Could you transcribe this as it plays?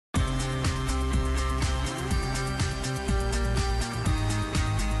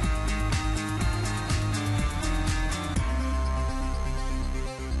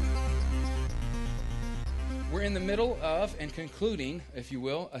We're in the middle of and concluding, if you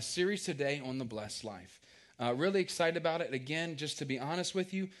will, a series today on the blessed life. Really excited about it. Again, just to be honest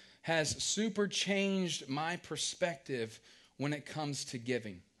with you, has super changed my perspective when it comes to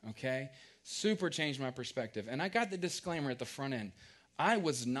giving, okay? Super changed my perspective. And I got the disclaimer at the front end. I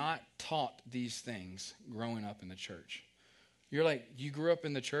was not taught these things growing up in the church. You're like, you grew up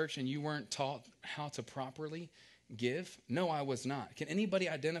in the church and you weren't taught how to properly give? No, I was not. Can anybody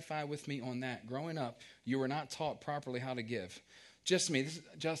identify with me on that? Growing up, you were not taught properly how to give. Just me.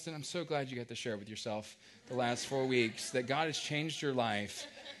 Justin, I'm so glad you got to share with yourself the last 4 weeks that God has changed your life.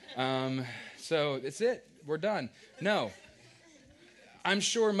 So it's it. We're done. No. I'm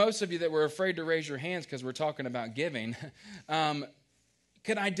sure most of you that were afraid to raise your hands because we're talking about giving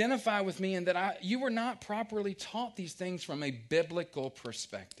could identify with me in that you were not properly taught these things from a biblical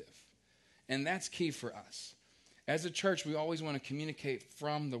perspective. And that's key for us. As a church, we always want to communicate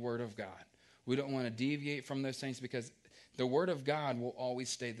from the Word of God. We don't want to deviate from those things because the Word of God will always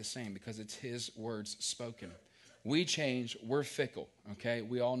stay the same because it's His words spoken. We change, we're fickle, okay?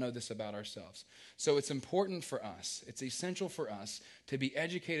 We all know this about ourselves. So it's important for us, it's essential for us to be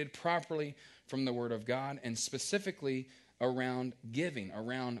educated properly from the Word of God and specifically around giving,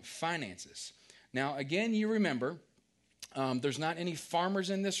 around finances. Now, again, you remember, there's not any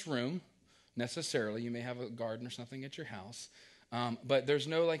farmers in this room necessarily. You may have a garden or something at your house, but there's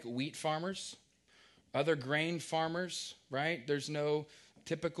no like wheat farmers, other grain farmers, right? There's no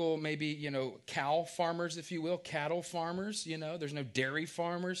typical maybe, cow farmers, if you will, cattle farmers, there's no dairy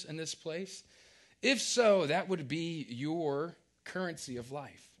farmers in this place. If so, that would be your currency of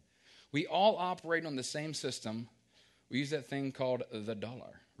life. We all operate on the same system. We use that thing called the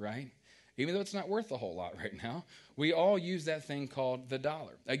dollar, right? Even though it's not worth a whole lot right now, we all use that thing called the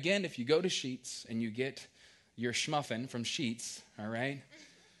dollar. Again, if you go to Sheetz and you get your schmuffin from Sheetz, all right?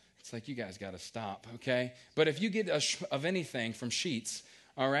 It's like you guys got to stop, okay? But if you get of anything from Sheetz,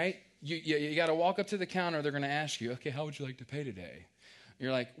 all right, you got to walk up to the counter. They're going to ask you, okay, how would you like to pay today?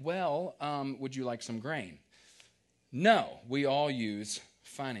 You're like, well, would you like some grain? No, we all use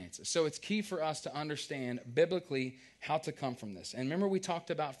finances. So it's key for us to understand biblically how to come from this. And remember we talked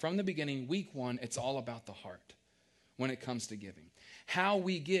about from the beginning, week 1, it's all about the heart when it comes to giving. How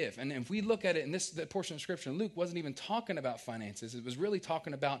we give. And if we look at it in the portion of Scripture, Luke wasn't even talking about finances. It was really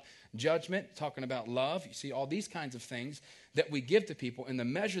talking about judgment, talking about love. You see all these kinds of things that we give to people. And the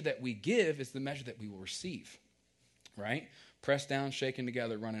measure that we give is the measure that we will receive, right? Pressed down, shaken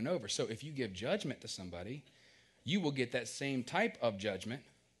together, running over. So if you give judgment to somebody, you will get that same type of judgment,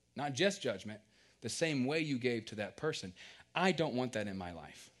 not just judgment, the same way you gave to that person. I don't want that in my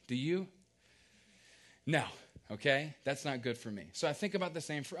life. Do you? No. Okay? That's not good for me. So I think about the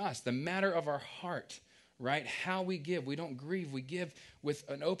same for us. The matter of our heart, right? How we give. We don't grieve. We give with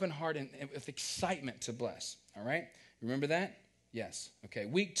an open heart and with excitement to bless. All right? Remember that? Yes. Okay.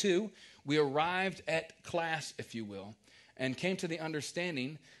 Week 2, we arrived at class, if you will, and came to the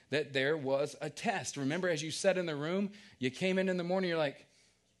understanding that there was a test. Remember, as you sat in the room, you came in the morning, you're like,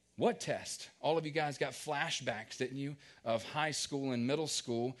 what test? All of you guys got flashbacks, didn't you, of high school and middle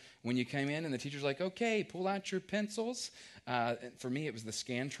school when you came in and the teacher's like, okay, pull out your pencils. For me, it was the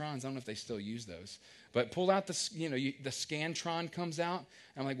Scantrons. I don't know if they still use those. But pull out the Scantron comes out.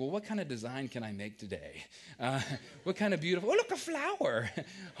 I'm like, well, what kind of design can I make today? What kind of beautiful, oh, look, a flower.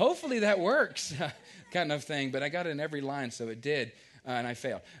 Hopefully that works kind of thing. But I got it in every line, so it did, and I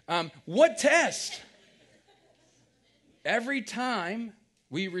failed. What test? Every time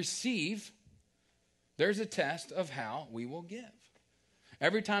we receive, there's a test of how we will give.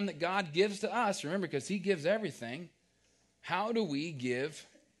 Every time that God gives to us, remember, because He gives everything, how do we give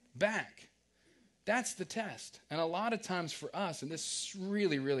back? That's the test. And a lot of times for us, and this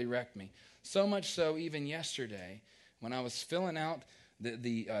really, really wrecked me, so much so even yesterday when I was filling out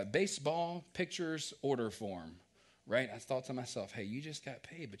the baseball pitcher's order form, right? I thought to myself, hey, you just got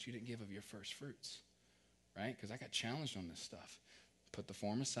paid, but you didn't give of your first fruits, right? Because I got challenged on this stuff. Put the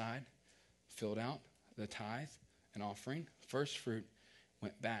form aside, filled out the tithe and offering. First fruit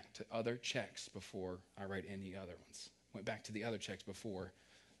went back to other checks before I write any other ones. Went back to the other checks before,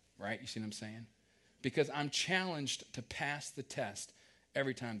 right? You see what I'm saying? Because I'm challenged to pass the test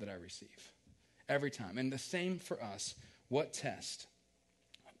every time that I receive. Every time. And the same for us. What test?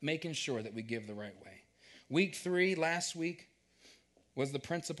 Making sure that we give the right way. Week 3, last week, was the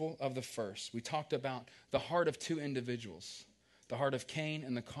principle of the first. We talked about the heart of 2 individuals. The heart of Cain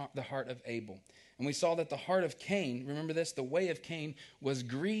and the heart of Abel. And we saw that the heart of Cain, remember this, the way of Cain was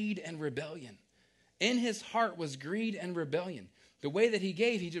greed and rebellion. In his heart was greed and rebellion. The way that he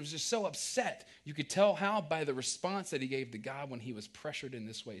gave, he was just so upset. You could tell how by the response that he gave to God when he was pressured in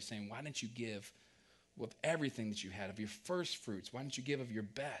this way, saying, why didn't you give with everything that you had, of your first fruits? Why didn't you give of your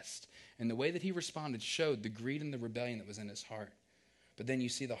best? And the way that he responded showed the greed and the rebellion that was in his heart. But then you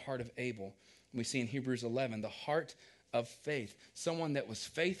see the heart of Abel. We see in Hebrews 11, the heart of faith. Someone that was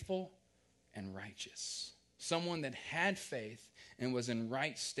faithful and righteous. Someone that had faith and was in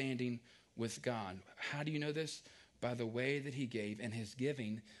right standing with God. How do you know this? By the way that he gave, and his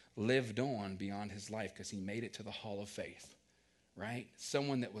giving lived on beyond his life because he made it to the hall of faith, right?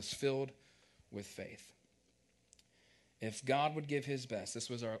 Someone that was filled with faith. If God would give his best, this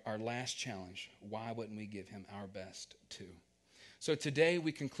was our last challenge, why wouldn't we give him our best too? So today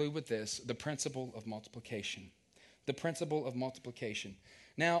we conclude with this, the principle of multiplication. The principle of multiplication.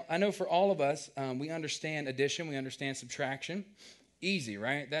 Now, I know for all of us, we understand addition, we understand subtraction. Easy,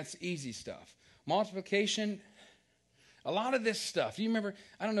 right? That's easy stuff. Multiplication, a lot of this stuff, you remember,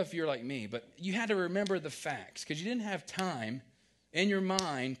 I don't know if you're like me, but you had to remember the facts because you didn't have time in your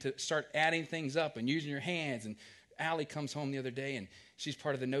mind to start adding things up and using your hands. And Allie comes home the other day and she's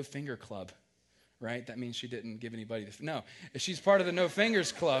part of the No Finger Club, right? That means she didn't give anybody no. She's part of the No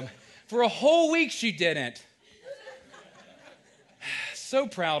Fingers Club. For a whole week she didn't. So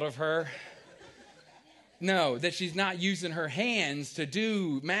proud of her. No, that she's not using her hands to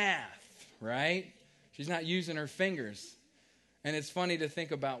do math, right? She's not using her fingers. And it's funny to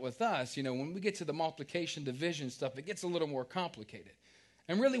think about with us, when we get to the multiplication, division stuff, it gets a little more complicated.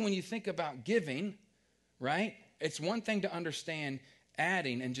 And really when you think about giving, right, it's one thing to understand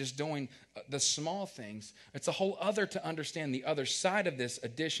adding and just doing the small things. It's a whole other to understand the other side of this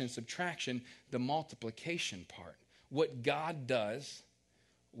addition, subtraction, the multiplication part. What God does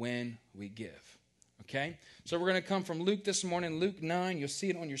when we give. Okay? So we're going to come from Luke this morning, Luke 9. You'll see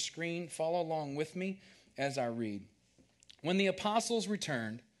it on your screen. Follow along with me as I read. When the apostles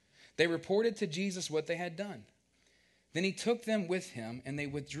returned, they reported to Jesus what they had done. Then he took them with him, and they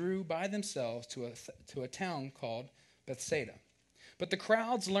withdrew by themselves to a town called Bethsaida. But the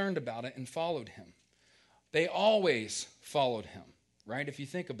crowds learned about it and followed him. They always followed him, right? If you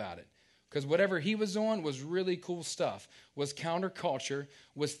think about it. Because whatever he was on was really cool stuff, was counterculture,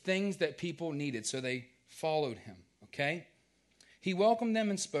 was things that people needed. So they followed him, okay? He welcomed them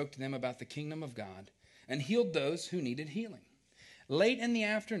and spoke to them about the kingdom of God and healed those who needed healing. Late in the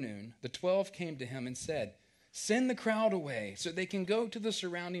afternoon, the 12 came to him and said, "Send the crowd away so they can go to the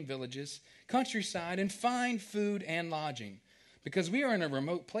surrounding villages, countryside, and find food and lodging, because we are in a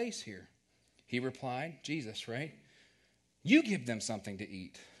remote place here." He replied, Jesus, right? "You give them something to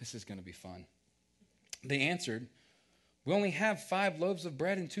eat." This is going to be fun. They answered, "We only have 5 loaves of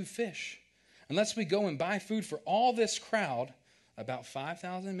bread and 2 fish. Unless we go and buy food for all this crowd," about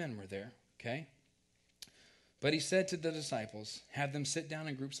 5,000 men were there, okay? But he said to the disciples, "Have them sit down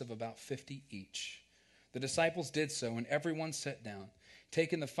in groups of about 50 each." The disciples did so, and everyone sat down,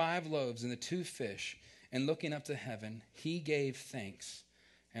 taking the 5 loaves and the 2 fish, and looking up to heaven, he gave thanks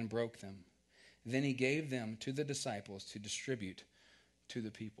and broke them. Then he gave them to the disciples to distribute to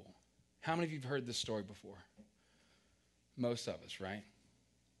the people. How many of you have heard this story before? Most of us, right?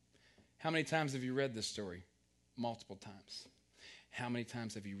 How many times have you read this story? Multiple times. How many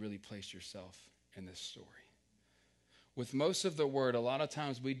times have you really placed yourself in this story? With most of the word, a lot of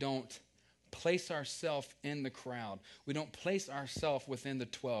times we don't place ourselves in the crowd. We don't place ourselves within the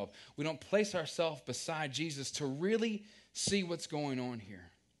 12. We don't place ourselves beside Jesus to really see what's going on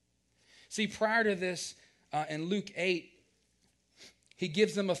here. See, prior to this, in Luke 8, he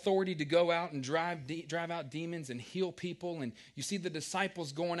gives them authority to go out and drive out demons and heal people. And you see the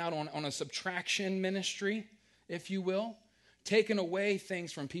disciples going out on a subtraction ministry, if you will, taking away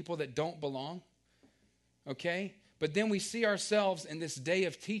things from people that don't belong. Okay? But then we see ourselves in this day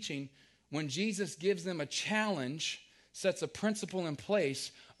of teaching when Jesus gives them a challenge, sets a principle in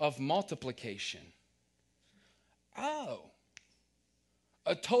place of multiplication. Oh.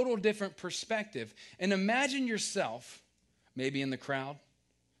 A total different perspective. And imagine yourself, maybe in the crowd,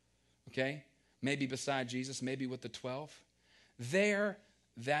 okay? Maybe beside Jesus, maybe with the 12, there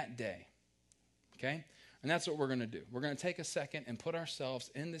that day, okay? And that's what we're going to do. We're going to take a second and put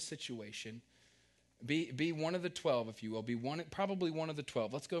ourselves in this situation. Be one of the 12, if you will. Probably one of the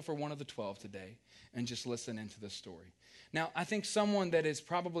 12. Let's go for one of the 12 today and just listen into the story. Now, I think someone that is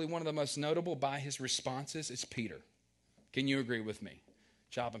probably one of the most notable by his responses is Peter. Can you agree with me?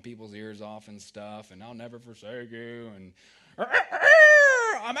 Chopping people's ears off and stuff, and "I'll never forsake you," and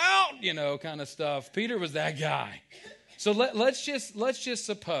 "I'm out," kind of stuff. Peter was that guy. So let's just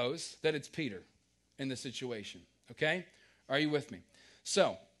suppose that it's Peter in the situation, okay? Are you with me?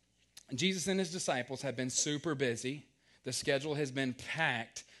 So Jesus and his disciples have been super busy. The schedule has been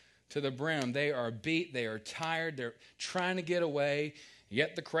packed to the brim. They are beat. They are tired. They're trying to get away.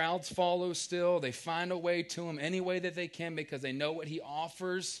 Yet the crowds follow still. They find a way to him any way that they can because they know what he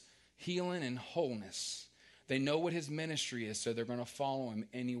offers, healing and wholeness. They know what his ministry is, so they're going to follow him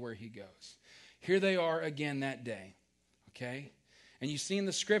anywhere he goes. Here they are again that day, okay? And you see in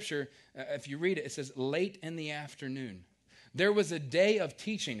the scripture, if you read it, it says late in the afternoon. There was a day of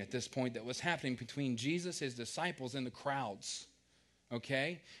teaching at this point that was happening between Jesus, his disciples, and the crowds.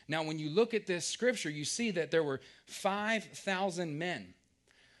 Okay? Now, when you look at this scripture, you see that there were 5,000 men.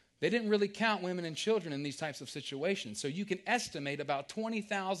 They didn't really count women and children in these types of situations. So you can estimate about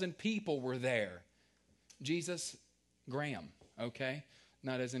 20,000 people were there. Jesus, Graham, okay?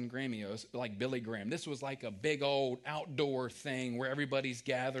 Not as in Grammys, like Billy Graham. This was like a big old outdoor thing where everybody's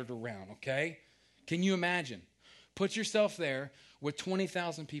gathered around, okay? Can you imagine? Put yourself there with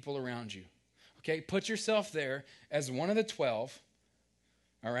 20,000 people around you. Okay, put yourself there as one of the 12,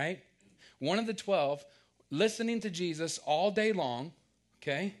 all right? One of the 12, listening to Jesus all day long,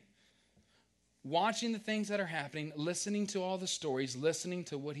 okay? Watching the things that are happening, listening to all the stories, listening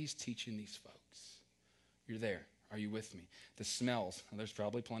to what he's teaching these folks. You're there. Are you with me? The smells, there's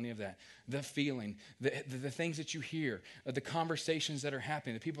probably plenty of that. The feeling, the things that you hear, the conversations that are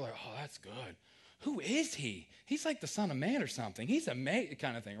happening. The people are, oh, that's good. Who is he? He's like the Son of Man or something. He's a mate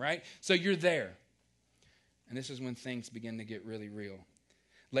kind of thing, right? So you're there. And this is when things begin to get really real.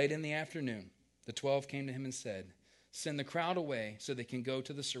 Late in the afternoon, the 12 came to him and said, send the crowd away so they can go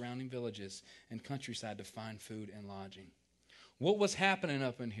to the surrounding villages and countryside to find food and lodging. What was happening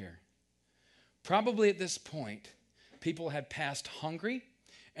up in here? Probably at this point, people had passed hungry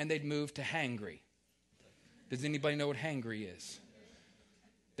and they'd moved to hangry. Does anybody know what hangry is?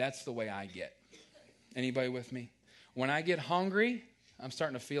 That's the way I get. Anybody with me? When I get hungry, I'm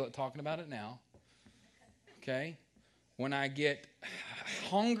starting to feel it talking about it now. Okay? When I get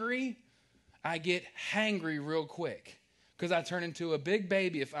hungry, I get hangry real quick. Because I turn into a big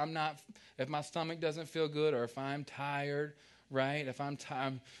baby if my stomach doesn't feel good or if I'm tired, right? If I'm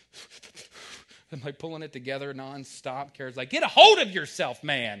tired, I'm like pulling it together nonstop. Kara's like, get a hold of yourself,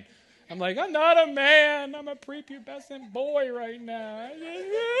 man. I'm like, I'm not a man. I'm a prepubescent boy right now.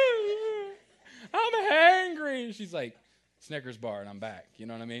 I'm hangry. She's like, Snickers bar, and I'm back. You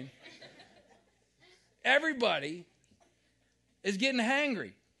know what I mean? Everybody is getting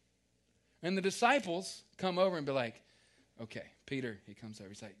hangry. And the disciples come over and be like, okay, Peter, he comes over.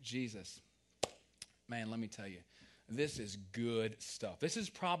 He's like, Jesus, man, let me tell you, this is good stuff. This is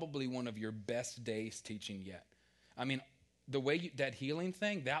probably one of your best days teaching yet. I mean, the way that healing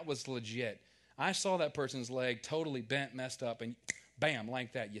thing, that was legit. I saw that person's leg totally bent, messed up, and bam,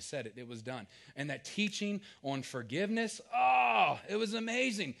 like that. You said it. It was done. And that teaching on forgiveness, oh, it was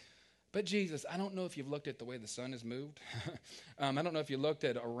amazing. But Jesus, I don't know if you've looked at the way the sun has moved. I don't know if you looked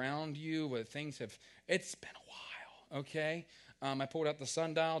at around you where things have, it's been a while, okay? I pulled out the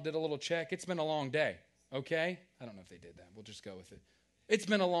sundial, did a little check. It's been a long day, okay? I don't know if they did that. We'll just go with it. It's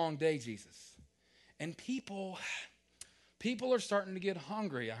been a long day, Jesus. And people are starting to get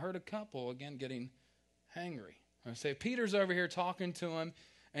hungry. I heard a couple, again, getting hangry. I say, Peter's over here talking to him,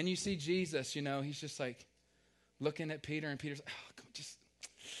 and you see Jesus, you know, he's just like looking at Peter, and Peter's like, oh, come on, just,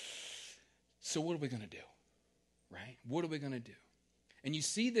 so what are we going to do, right? What are we going to do? And you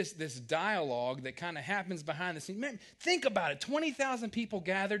see this dialogue that kind of happens behind the scenes. Man, think about it. 20,000 people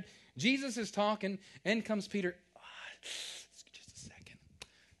gathered. Jesus is talking, and comes Peter. Just a second.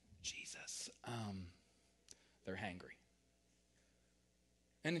 Jesus, they're hangry.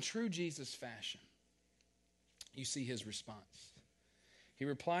 And in true Jesus fashion, you see his response. He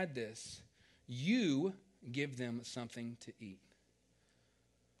replied this, you give them something to eat.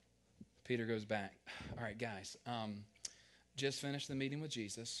 Peter goes back. All right, guys, just finished the meeting with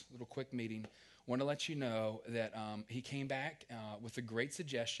Jesus, a little quick meeting. Want to let you know that he came back with a great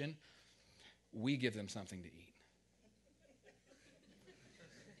suggestion. We give them something to eat.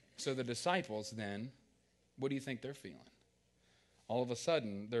 So the disciples then, what do you think they're feeling? All of a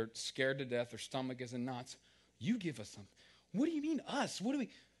sudden, they're scared to death. Their stomach is in knots. You give us something. What do you mean us? What do we?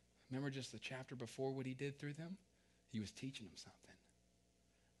 Remember just the chapter before what he did through them? He was teaching them something,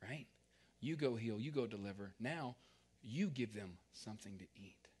 right? You go heal, you go deliver. Now, you give them something to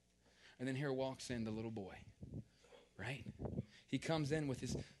eat. And then here walks in the little boy, right? He comes in with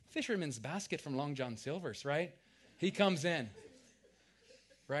his fisherman's basket from Long John Silver's, right? He comes in,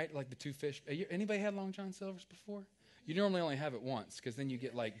 right? Like the two fish. Anybody had Long John Silver's before? You normally only have it once because then you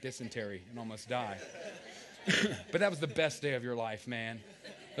get like dysentery and almost die. But that was the best day of your life, man.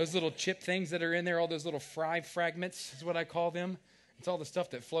 Those little chip things that are in there, all those little fry fragments is what I call them. It's all the stuff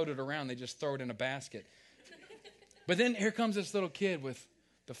that floated around. They just throw it in a basket. But then here comes this little kid with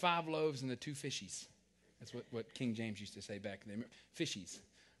the 5 loaves and the 2 fishies. That's what King James used to say back then. Fishies,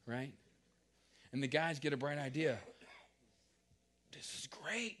 right? And the guys get a bright idea. This is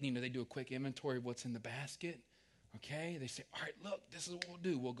great. They do a quick inventory of what's in the basket. Okay? They say, all right, look, this is what we'll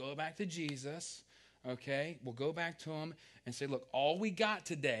do. We'll go back to Jesus. Okay? We'll go back to him and say, look, all we got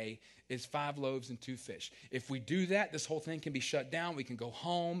today is 5 loaves and 2 fish. If we do that, this whole thing can be shut down. We can go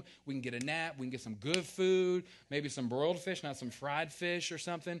home. We can get a nap. We can get some good food, maybe some broiled fish, not some fried fish or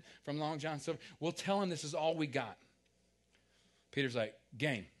something from Long John Silver. We'll tell him this is all we got. Peter's like,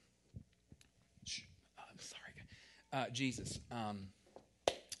 game. I'm sorry. Jesus,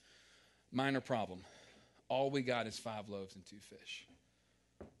 minor problem. All we got is 5 loaves and 2 fish.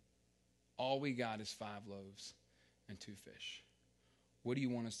 All we got is 5 loaves and 2 fish. What do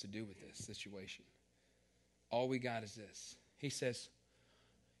you want us to do with this situation? All we got is this. He says,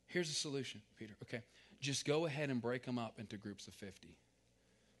 here's a solution, Peter. Okay, just go ahead and break them up into groups of 50.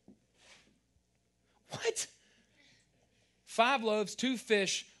 What? 5 loaves, 2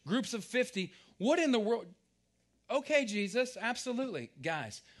 fish, groups of 50. What in the world? Okay, Jesus, absolutely.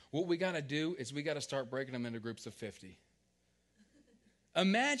 Guys, what we got to do is we got to start breaking them into groups of 50.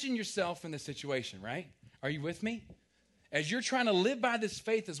 Imagine yourself in this situation, right? Are you with me? As you're trying to live by this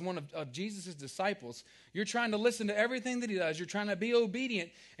faith as one of Jesus' disciples, you're trying to listen to everything that he does. You're trying to be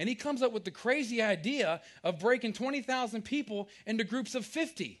obedient. And he comes up with the crazy idea of breaking 20,000 people into groups of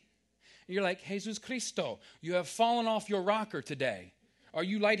 50. And you're like, Jesus Cristo, you have fallen off your rocker today. Are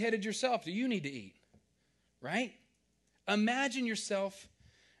you lightheaded yourself? Do you need to eat? Right? Imagine yourself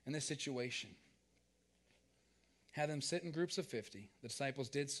in this situation. Have them sit in groups of 50. The disciples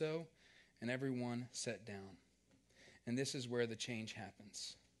did so, and everyone sat down. And this is where the change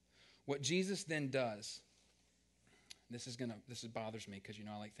happens. What Jesus then does, this bothers me because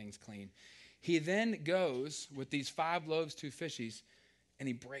I like things clean. He then goes with these 5 loaves, 2 fishes, and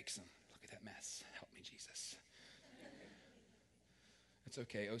he breaks them. Look at that mess. Help me, Jesus. It's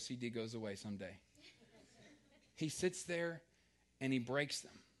okay. OCD goes away someday. He sits there and he breaks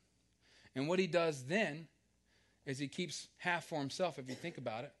them. And what he does then is he keeps half for himself, if you think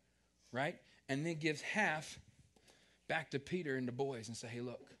about it, right? And then gives half back to Peter and the boys and say, hey,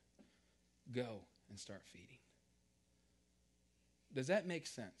 look, go and start feeding. Does that make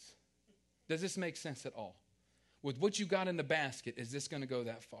sense? Does this make sense at all? With what you got in the basket, is this going to go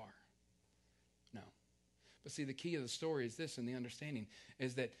that far? No. But see, the key of the story is this, and the understanding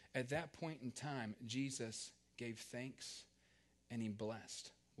is that at that point in time, Jesus gave thanks and he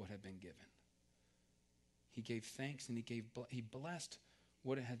blessed what had been given. He gave thanks and he blessed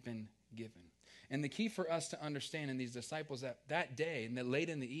what had been given. And the key for us to understand in these disciples that day and that late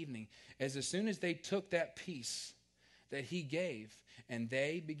in the evening is as soon as they took that piece that he gave and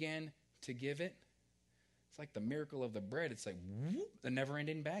they began to give it, it's like the miracle of the bread. It's like whoop, the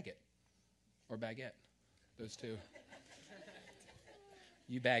never-ending baguette or baguette. Those two.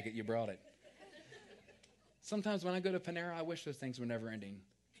 You bag it, you brought it. Sometimes when I go to Panera, I wish those things were never-ending.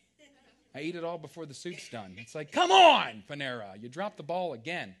 I eat it all before the soup's done. It's like, come on, Panera. You dropped the ball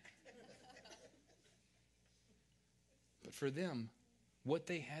again. But for them, what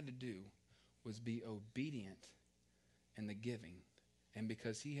they had to do was be obedient in the giving. And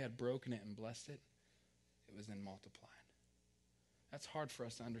because he had broken it and blessed it, it was then multiplied. That's hard for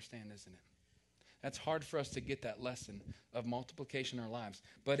us to understand, isn't it? That's hard for us to get that lesson of multiplication in our lives.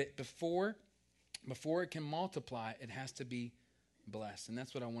 But before it can multiply, it has to be blessed. And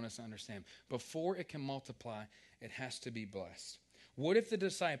that's what I want us to understand. Before it can multiply, it has to be blessed. What if the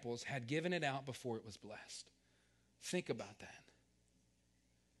disciples had given it out before it was blessed? Think about that.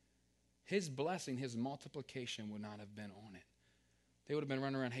 His blessing, his multiplication would not have been on it. They would have been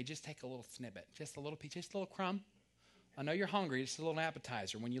running around, hey, just take a little snippet, just a little piece, just a little crumb. I know you're hungry, just a little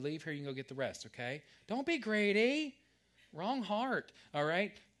appetizer. When you leave here, you can go get the rest, okay? Don't be greedy. Wrong heart, all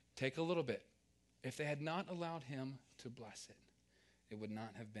right? Take a little bit. If they had not allowed him to bless it, it would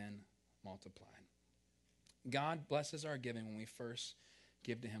not have been multiplied. God blesses our giving when we first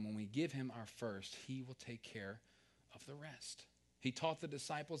give to him. When we give him our first, he will take care of the rest. He taught the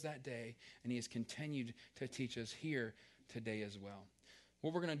disciples that day, and he has continued to teach us here today as well.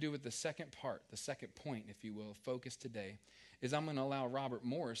 What we're going to do with the second part, the second point, if you will, focus today, is I'm going to allow Robert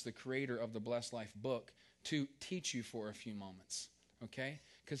Morris, the creator of the Blessed Life book, to teach you for a few moments, okay?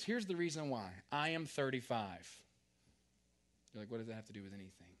 Because here's the reason why. I am 35. You're like, what does that have to do with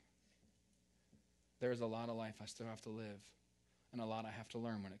anything? There's a lot of life I still have to live, and a lot I have to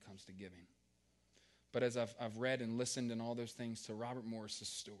learn when it comes to giving. But as I've read and listened and all those things to Robert Morris's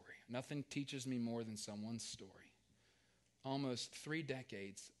story, nothing teaches me more than someone's story. Almost 3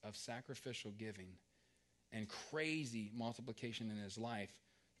 decades of sacrificial giving and crazy multiplication in his life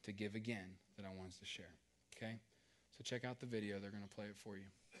to give again that I wanted to share. Okay? So check out the video. They're going to play it for you.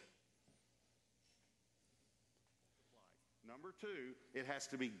 Number two, it has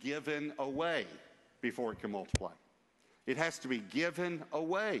to be given away before it can multiply. It has to be given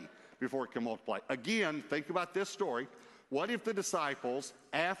away before it can multiply. Again, think about this story. What if the disciples,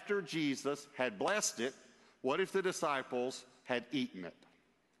 after Jesus had blessed it, what if the disciples had eaten it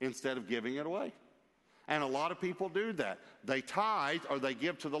instead of giving it away? And a lot of people do that. They tithe or they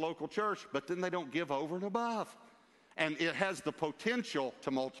give to the local church, but then they don't give over and above. And it has the potential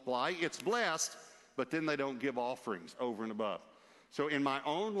to multiply. It's blessed, but then they don't give offerings over and above. So in my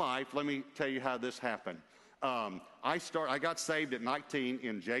own life, let me tell you how this happened. I got saved at 19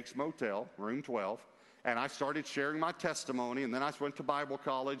 in Jake's Motel, room 12, and I started sharing my testimony, and then I went to Bible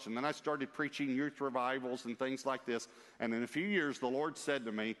college, and then I started preaching youth revivals and things like this. And in a few years, the Lord said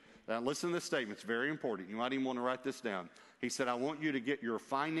to me, now listen to this statement, it's very important. You might even want to write this down. He said, I want you to get your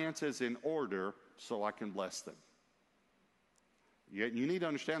finances in order so I can bless them. You need to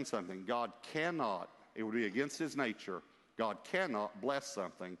understand something. God cannot, it would be against his nature, God cannot bless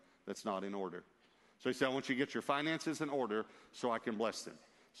something that's not in order. So he said, I want you to get your finances in order so I can bless them.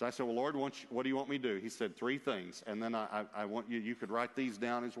 So I said, well, Lord, what do you want me to do? He said, 3 things. And then I want you could write these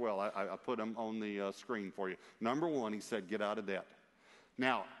down as well. I put them on the screen for you. Number 1, he said, get out of debt.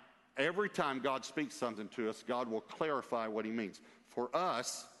 Now, every time God speaks something to us, God will clarify what he means. For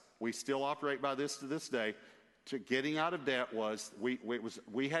us, we still operate by this to this day. To getting out of debt was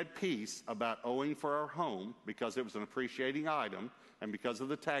we had peace about owing for our home because it was an appreciating item and because of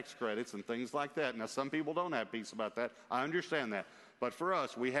the tax credits and things like that. Now, some people don't have peace about that. I understand that. But for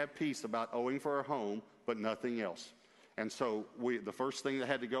us, we have peace about owing for our home, but nothing else. And so the first thing that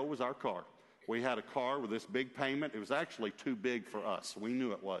had to go was our car. We had a car with this big payment. It was actually too big for us. We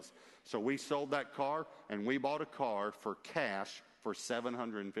knew it was. So we sold that car, and we bought a car for cash for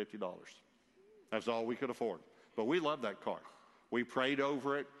 $750. That's all we could afford. But we loved that car. We prayed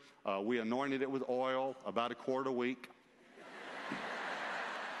over it. We anointed it with oil about a quart a week.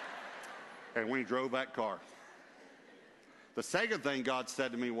 And we drove that car. The second thing God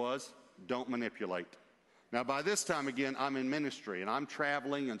said to me was, don't manipulate. Now, by this time, again, I'm in ministry, and I'm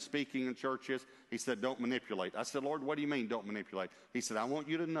traveling and speaking in churches. He said, don't manipulate. I said, Lord, what do you mean, don't manipulate? He said, I want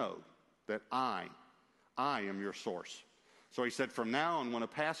you to know that I am your source. So he said, from now on, when a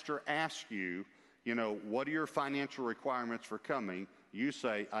pastor asks you, what are your financial requirements for coming? You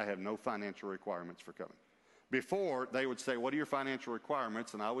say, I have no financial requirements for coming. Before, they would say, what are your financial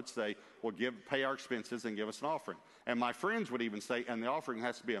requirements? And I would say, well, pay our expenses and give us an offering. And my friends would even say, and the offering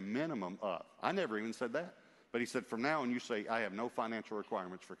has to be a minimum of. I never even said that. But he said, from now on, you say, I have no financial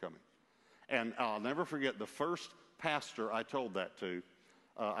requirements for coming. And I'll never forget the first pastor I told that to.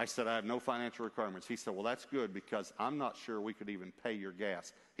 I said, I have no financial requirements. He said, well, that's good because I'm not sure we could even pay your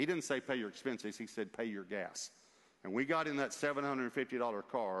gas. He didn't say pay your expenses. He said pay your gas. And we got in that $750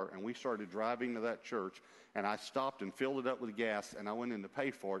 car, and we started driving to that church, and I stopped and filled it up with gas, and I went in to pay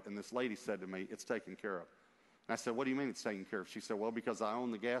for it, and this lady said to me, it's taken care of. And I said, what do you mean it's taken care of? She said, well, because I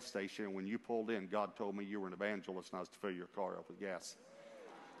own the gas station, and when you pulled in, God told me you were an evangelist, and I was to fill your car up with gas.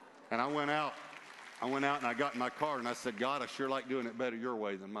 And I went out and I got in my car, and I said, God, I sure like doing it better your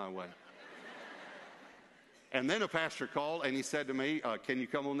way than my way. And then a pastor called, and he said to me, can you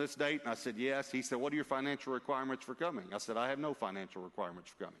come on this date? And I said, yes. He said, what are your financial requirements for coming? I said, I have no financial requirements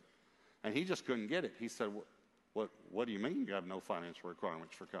for coming. And he just couldn't get it. He said, what do you mean you have no financial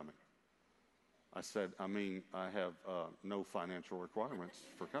requirements for coming? I said, I mean, I have no financial requirements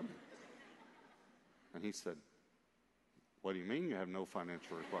for coming. And he said, what do you mean you have no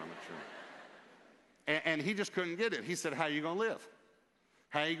financial requirements for coming? And he just couldn't get it. He said, how are you going to live?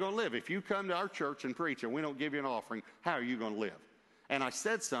 How are you going to live? If you come to our church and preach and we don't give you an offering, how are you going to live? And I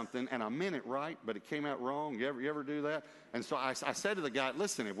said something, and I meant it right, but it came out wrong. You ever do that? And so I said to the guy,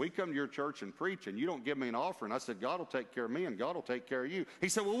 listen, if we come to your church and preach and you don't give me an offering, I said, God will take care of me and God will take care of you. He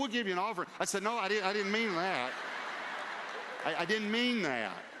said, well, we'll give you an offering. I said, no, I didn't mean that. I didn't mean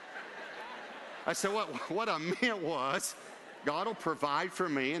that. I said, what I meant was, God will provide for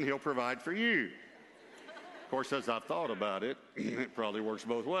me and he'll provide for you. Of course, as I've thought about it, it probably works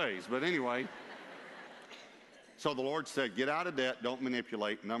both ways. But anyway, so the Lord said, get out of debt, don't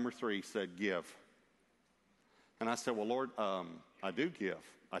manipulate. Number 3 said, give. And I said, well, Lord, I do give.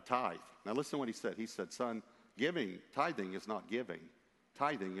 I tithe. Now listen to what he said. He said, son, tithing is not giving.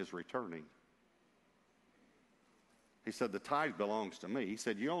 Tithing is returning. He said, the tithe belongs to me. He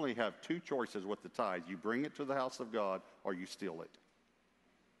said, you only have 2 choices with the tithe. You bring it to the house of God or you steal it.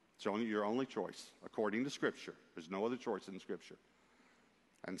 It's only your only choice, according to Scripture. There's no other choice in Scripture.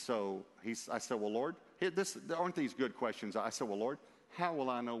 And so I said, well, Lord, aren't these good questions? I said, well, Lord, how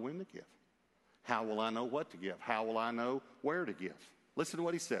will I know when to give? How will I know what to give? How will I know where to give? Listen to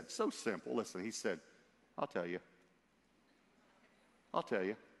what he said. So simple. Listen, he said, I'll tell you. I'll tell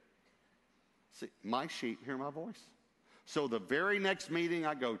you. See, my sheep hear my voice. So the very next meeting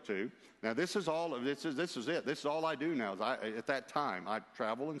I go to, now this is it. This is all I do now. At that time, I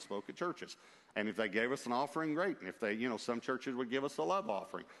travel and spoke at churches. And if they gave us an offering, great. And if they, some churches would give us a love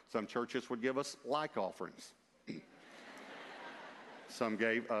offering. Some churches would give us like offerings. Some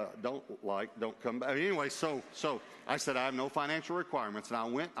gave, don't come back. Anyway, so I said, I have no financial requirements.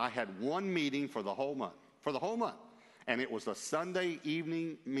 And I had one meeting for the whole month. And it was a Sunday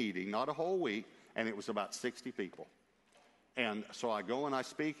evening meeting, not a whole week. And it was about 60 people. And so I go and I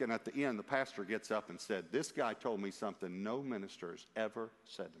speak, and at the end, the pastor gets up and said, this guy told me something no minister has ever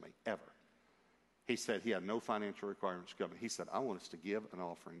said to me, ever. He said he had no financial requirements coming. He said, I want us to give an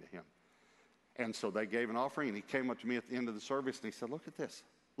offering to him. And so they gave an offering, and he came up to me at the end of the service, and he said, look at this.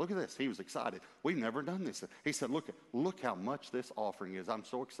 Look at this. He was excited. We've never done this. He said, look how much this offering is. I'm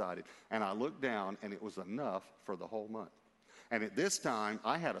so excited. And I looked down, and it was enough for the whole month. And at this time,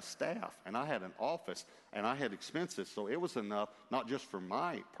 I had a staff, and I had an office, and I had expenses. So it was enough, not just for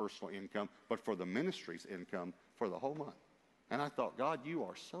my personal income, but for the ministry's income for the whole month. And I thought, God, you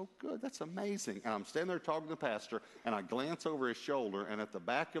are so good. That's amazing. And I'm standing there talking to the pastor, and I glance over his shoulder, and at the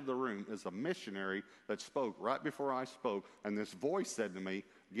back of the room is a missionary that spoke right before I spoke, and this voice said to me,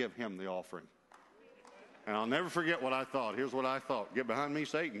 give him the offering. And I'll never forget what I thought. Here's what I thought. Get behind me,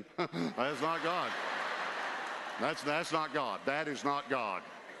 Satan. That's not God. That's not God. That is not God.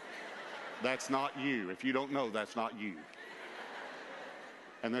 That's not you. If you don't know, that's not you.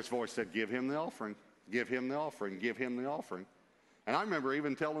 And this voice said, give him the offering. Give him the offering. Give him the offering. And I remember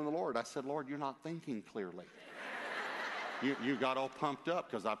even telling the Lord, I said, Lord, you're not thinking clearly. You got all pumped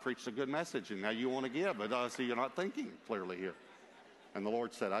up because I preached a good message, and now you want to give. But I see you're not thinking clearly here. And the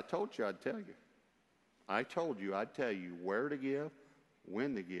Lord said, I told you I'd tell you. I told you I'd tell you where to give,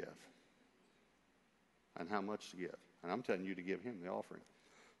 when to give, and how much to give. And I'm telling you to give him the offering.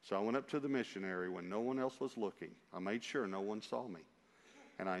 So I went up to the missionary when no one else was looking. I made sure no one saw me.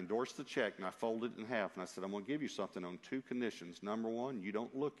 And I endorsed the check, and I folded it in half. And I said, I'm going to give you something on two conditions. Number one, you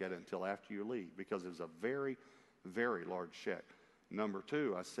don't look at it until after you leave, because it was a very, very large check. Number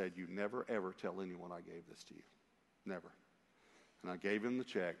two, I said, you never, ever tell anyone I gave this to you. Never. And I gave him the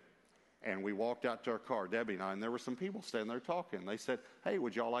check. And we walked out to our car, Debbie and I, and there were some people standing there talking. They said, hey,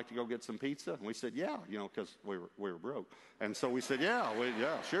 would y'all like to go get some pizza? And we said, yeah, because we were broke. And so we said, yeah,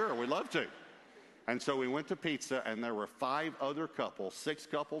 sure, we'd love to. And so we went to pizza, and there were 5 other couples, 6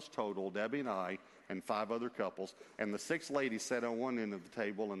 couples total, Debbie and I, and 5 other couples. And the 6 ladies sat on one end of the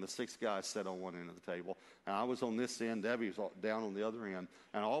table, and the 6 guys sat on one end of the table. And I was on this end, Debbie was down on the other end.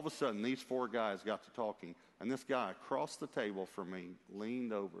 And all of a sudden, these 4 guys got to talking. And this guy across the table from me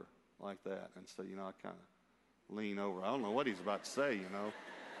leaned over like that. And so, I kind of lean over. I don't know what he's about to say,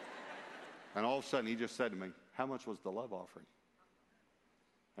 And all of a sudden, he just said to me, how much was the love offering?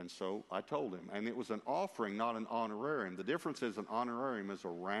 And so I told him. And it was an offering, not an honorarium. The difference is an honorarium is a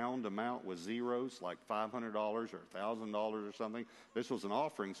round amount with zeros, like $500 or $1,000 or something. This was an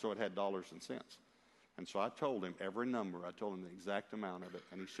offering, so it had dollars and cents. And so I told him every number. I told him the exact amount of it.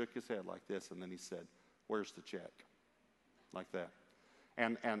 And he shook his head like this, and then he said, where's the check? Like that.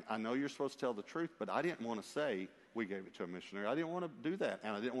 And I know you're supposed to tell the truth, but I didn't want to say we gave it to a missionary. I didn't want to do that,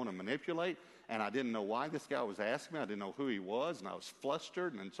 and I didn't want to manipulate, and I didn't know why this guy was asking me. I didn't know who he was, and I was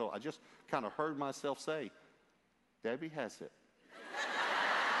flustered, and so I just kind of heard myself say, Debbie has it.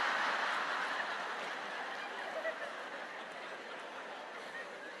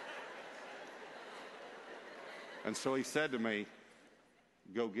 And so he said to me,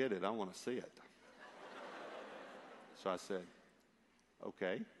 go get it. I want to see it. So I said,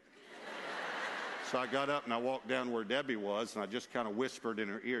 okay. So I got up and I walked down where Debbie was, and I just kind of whispered in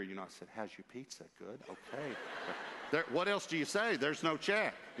her ear, I said, how's your pizza? Good? Okay. What else do you say? There's no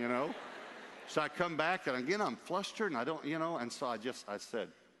check, So I come back, and again, I'm flustered, and I don't, and so I said,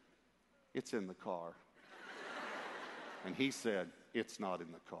 it's in the car. And he said, it's not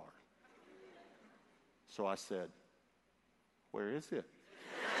in the car. So I said, where is it?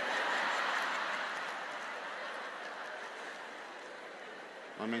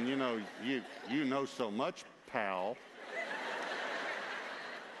 I mean, you know so much, pal.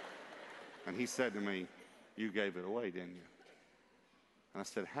 And he said to me, you gave it away, didn't you? And I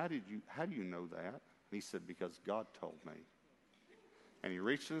said, how do you know that? And he said, because God told me. And he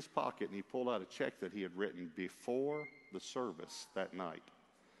reached in his pocket, and he pulled out a check that he had written before the service that night.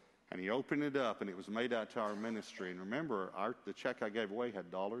 And he opened it up, and it was made out to our ministry. And remember, the check I gave away had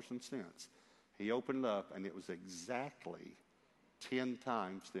dollars and cents. He opened it up, and it was exactly 10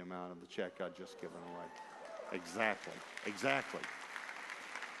 times the amount of the check I'd just given away. Exactly.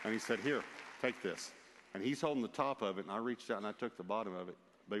 And he said, here, take this. And he's holding the top of it, and I reached out and I took the bottom of it,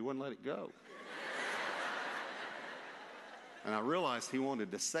 but he wouldn't let it go. And I realized he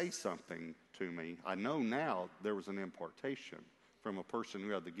wanted to say something to me. I know now there was an impartation from a person who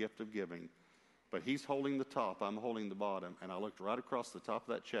had the gift of giving, but he's holding the top, I'm holding the bottom, and I looked right across the top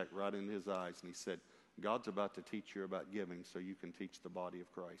of that check, right into his eyes, and he said, God's about to teach you about giving so you can teach the body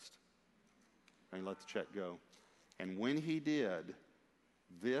of Christ. And he let the check go. And when he did,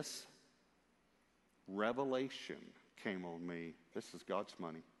 this revelation came on me. This is God's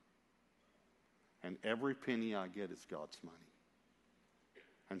money. And every penny I get is God's money.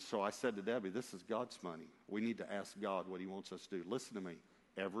 And so I said to Debbie, this is God's money. We need to ask God what he wants us to do. Listen to me.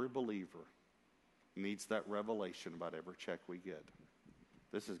 Every believer needs that revelation about every check we get.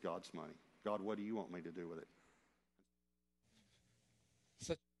 This is God's money. God, what do you want me to do with it?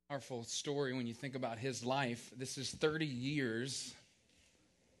 Such a powerful story when you think about his life. This is 30 years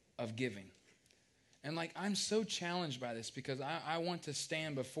of giving. And I'm so challenged by this because I want to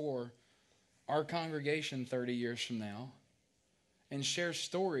stand before our congregation 30 years from now and share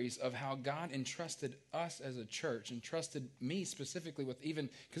stories of how God entrusted us as a church, entrusted me specifically with even,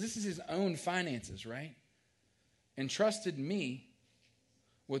 because this is his own finances, right? Entrusted me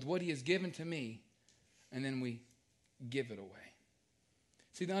with what he has given to me, and then we give it away.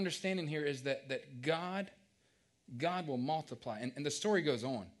 See, the understanding here is that God will multiply. And the story goes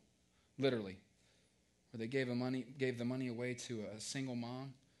on, literally, where they gave the money away to a single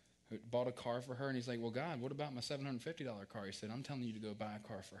mom who bought a car for her, and he's like, well, God, what about my $750 car? He said, I'm telling you to go buy a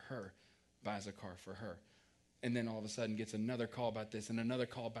car for her. Buys a car for her. And then all of a sudden gets another call about this and another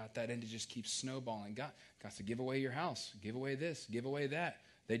call about that, and it just keeps snowballing. God to give away your house, give away this, give away that.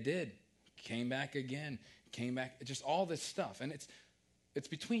 They did. Came back again, came back, just all this stuff. And it's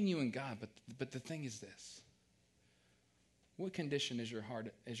between you and God, but the thing is this. What condition is your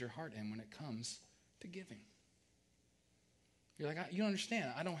heart in when it comes to giving? You're like, you don't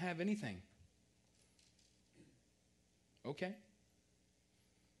understand. I don't have anything. Okay.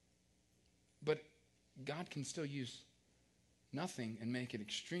 But God can still use nothing and make it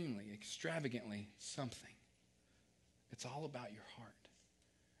extravagantly something. It's all about your heart.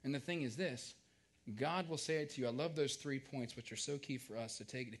 And the thing is this. God will say it to you. I love those 3 points, which are so key for us to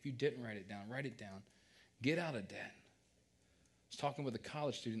take it. If you didn't write it down, write it down. Get out of debt. I was talking with a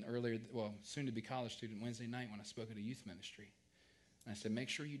college student earlier, soon to be college student, Wednesday night when I spoke at a youth ministry. And I said, make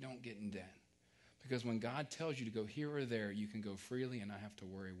sure you don't get in debt. Because when God tells you to go here or there, you can go freely and not have to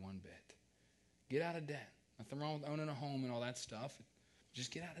worry one bit. Get out of debt. Nothing wrong with owning a home and all that stuff.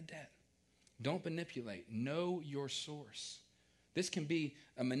 Just get out of debt. Don't manipulate. Know your source. This can be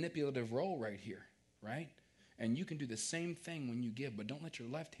a manipulative role right here, right? And you can do the same thing when you give, but don't let your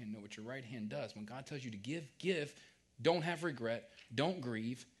left hand know what your right hand does. When God tells you to give. Don't have regret. Don't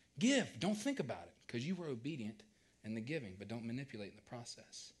grieve. Give. Don't think about it because you were obedient in the giving, but don't manipulate in the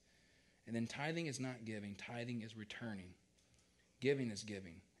process. And then tithing is not giving. Tithing is returning. Giving is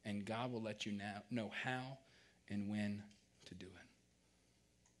giving. And God will let you know how and when to do it.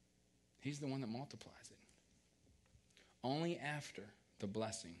 He's the one that multiplies it. Only after the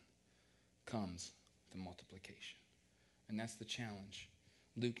blessing comes the multiplication. And that's the challenge.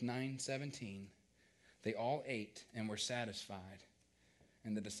 Luke 9:17. They all ate and were satisfied.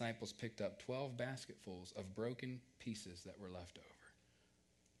 And the disciples picked up 12 basketfuls of broken pieces that were left over.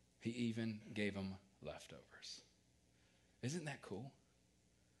 He even gave them leftovers. Isn't that cool?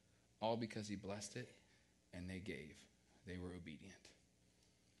 All because he blessed it and they gave. They were obedient.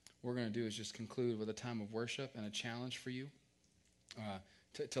 What we're going to do is just conclude with a time of worship and a challenge for you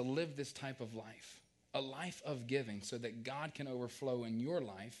to live this type of life, a life of giving so that God can overflow in your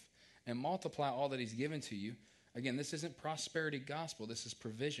life and multiply all that he's given to you. Again, this isn't prosperity gospel. This is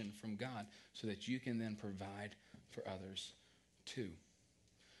provision from God so that you can then provide for others too.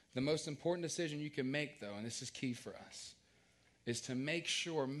 The most important decision you can make, though, and this is key for us, is to make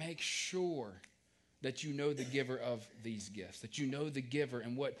sure that you know the giver of these gifts, that you know the giver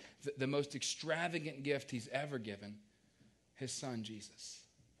and what the most extravagant gift he's ever given, his son, Jesus.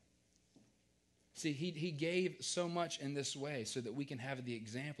 See, he gave so much in this way so that we can have the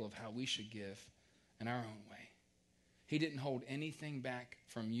example of how we should give in our own way. He didn't hold anything back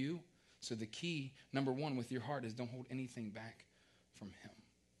from you. So the key, number one, with your heart is don't hold anything back from him.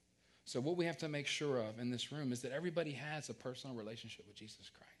 So what we have to make sure of in this room is that everybody has a personal relationship with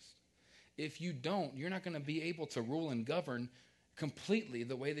Jesus Christ. If you don't, you're not going to be able to rule and govern completely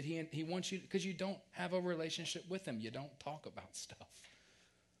the way that he wants you, because you don't have a relationship with him. You don't talk about stuff,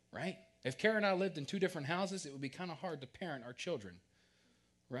 right? If Kara and I lived in two different houses, it would be kind of hard to parent our children,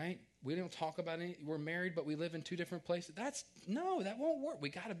 right? We don't talk about any, we're married, but we live in two different places. That won't work. We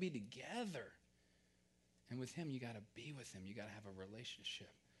got to be together. And with him, you got to be with him. You got to have a relationship.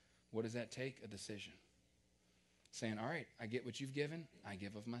 What does that take? A decision. Saying, all right, I get what you've given. I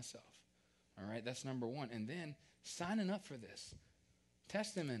give of myself. All right, that's number one. And then signing up for this.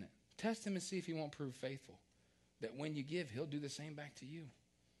 Test him in it. Test him and see if he won't prove faithful. That when you give, he'll do the same back to you.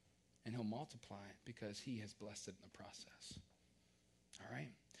 And he'll multiply it because he has blessed it in the process. All right?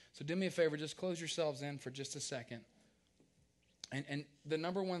 So do me a favor, just close yourselves in for just a second. And the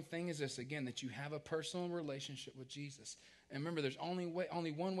number one thing is this, again, that you have a personal relationship with Jesus. And remember, there's only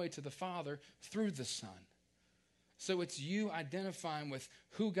one way to the Father, through the Son. So it's you identifying with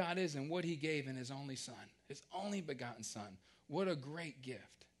who God is and what he gave in his only Son, his only begotten Son. What a great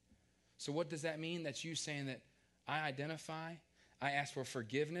gift. So what does that mean? That's you saying that I identify, I ask for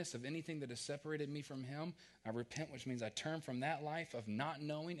forgiveness of anything that has separated me from him. I repent, which means I turn from that life of not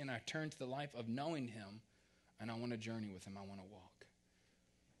knowing and I turn to the life of knowing him, and I want to journey with him. I want to walk.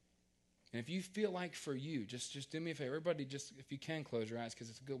 And if you feel like for you, just do me a favor. Everybody, just if you can, close your eyes because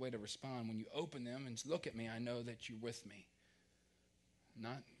it's a good way to respond. When you open them and look at me, I know that you're with me.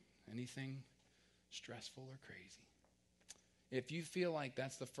 Not anything stressful or crazy. If you feel like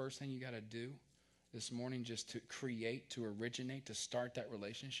that's the first thing you got to do this morning, just to create, to originate, to start that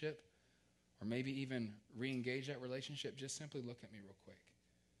relationship, or maybe even re-engage that relationship, just simply look at me real quick.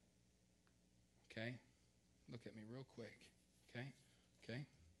 Okay? Look at me real quick. Okay? Okay?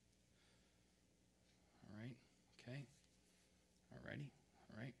 All right? Okay? All righty?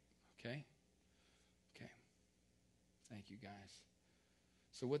 All right? Okay? Okay. Thank you, guys.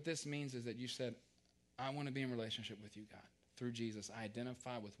 So what this means is that you said, I want to be in relationship with you, God. Through Jesus, I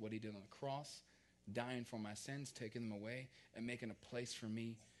identify with what he did on the cross, dying for my sins, taking them away, and making a place for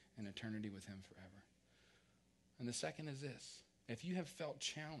me in eternity with him forever. And the second is this. If you have felt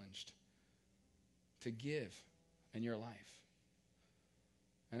challenged to give in your life,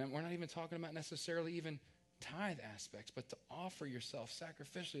 and we're not even talking about necessarily even tithe aspects, but to offer yourself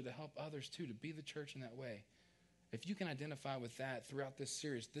sacrificially to help others too, to be the church in that way. If you can identify with that throughout this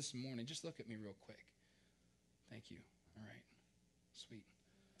series this morning, just look at me real quick. Thank you. All right. Sweet.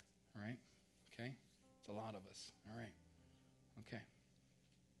 All right. Okay. It's a lot of us. All right. Okay.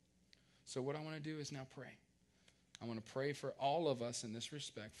 So what I want to do is now pray. I want to pray for all of us in this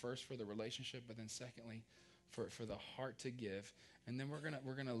respect. First for the relationship, but then secondly for the heart to give. And then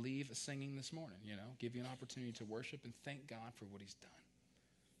we're gonna leave singing this morning, give you an opportunity to worship and thank God for what he's done.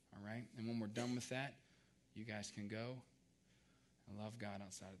 All right? And when we're done with that, you guys can go and love God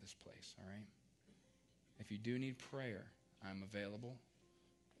outside of this place. All right? If you do need prayer, I'm available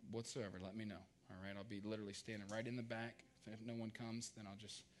whatsoever. Let me know. All right? I'll be literally standing right in the back. If no one comes, then I'll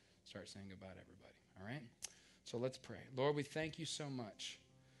just start saying goodbye to everybody. All right? So let's pray. Lord, we thank you so much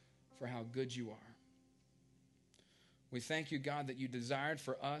for how good you are. We thank you, God, that you desired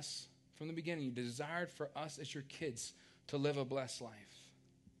for us, from the beginning, you desired for us as your kids to live a blessed life.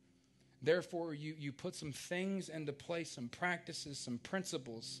 Therefore, you put some things into place, some practices, some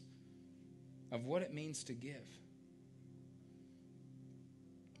principles of what it means to give.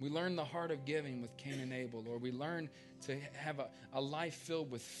 We learn the heart of giving with Cain and Abel, Lord. We learn to have a life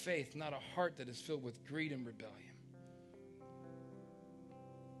filled with faith, not a heart that is filled with greed and rebellion.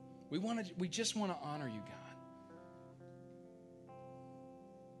 We just want to honor you, God.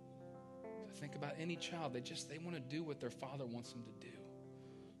 Think about any child. They want to do what their father wants them to do.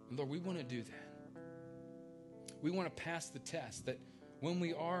 And Lord, we want to do that. We want to pass the test that when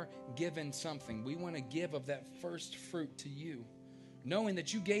we are given something, we want to give of that first fruit to you, knowing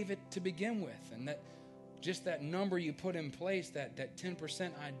that you gave it to begin with, and that just that number you put in place, that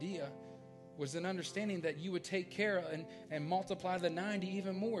 10% idea, was an understanding that you would take care and multiply the 90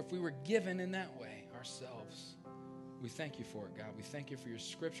 even more if we were given in that way ourselves. We thank you for it, God. We thank you for your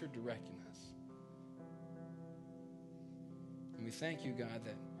scripture directing us. And we thank you, God,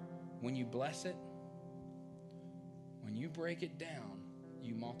 that when you bless it, when you break it down,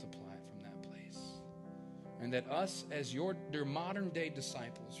 you multiply it from that place. And that us as your modern day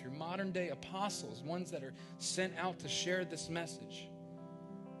disciples, your modern day apostles, ones that are sent out to share this message,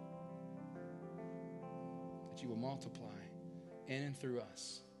 that you will multiply in and through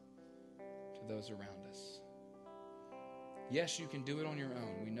us to those around us. Yes, you can do it on your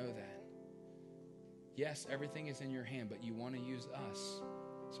own. We know that. Yes, everything is in your hand, but you want to use us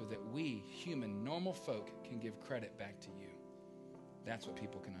so that we, human, normal folk, can give credit back to you. That's what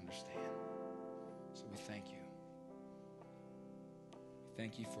people can understand. So we thank you. We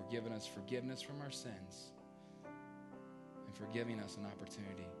thank you for giving us forgiveness from our sins and for giving us an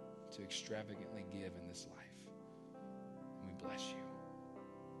opportunity to to extravagantly give in this life. And we bless you.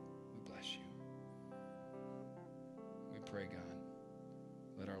 We bless you. We pray, God,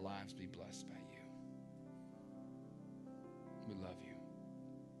 let our lives be blessed by you. We love you.